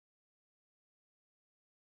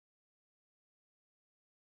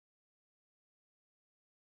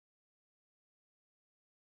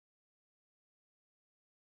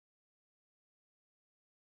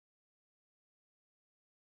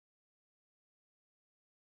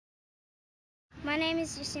My name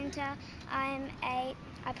is Jacynta. I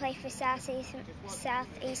play for South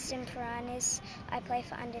Eastern Piranhas. I play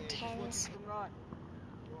for under 10s. 100%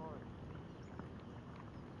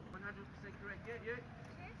 correct. Yeah, you?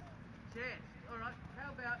 Chance. All right.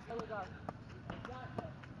 How about... Here we go.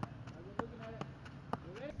 Looking at it.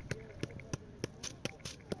 You ready?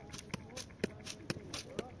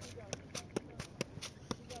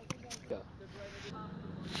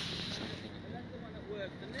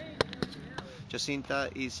 Jacynta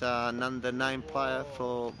is an under 9 player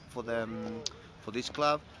for this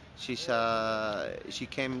club. She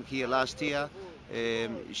came here last year.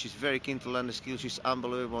 She's very keen to learn the skills. She's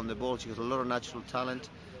unbelievable on the ball. She has a lot of natural talent.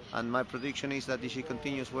 And my prediction is that if she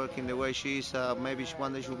continues working the way she is, maybe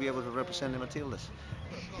one day she'll be able to represent the Matildas.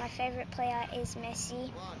 My favourite player is Messi.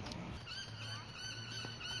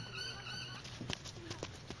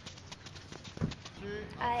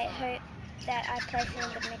 I hope that I play for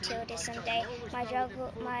the Matildas someday.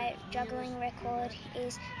 My juggling record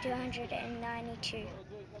is 292.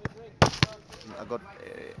 I got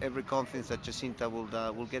every confidence that Jacynta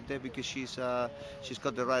will get there because she's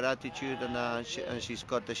got the right attitude and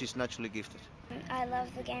she's naturally gifted. I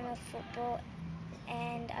love the game of football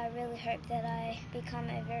and I really hope that I become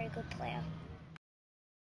a very good player.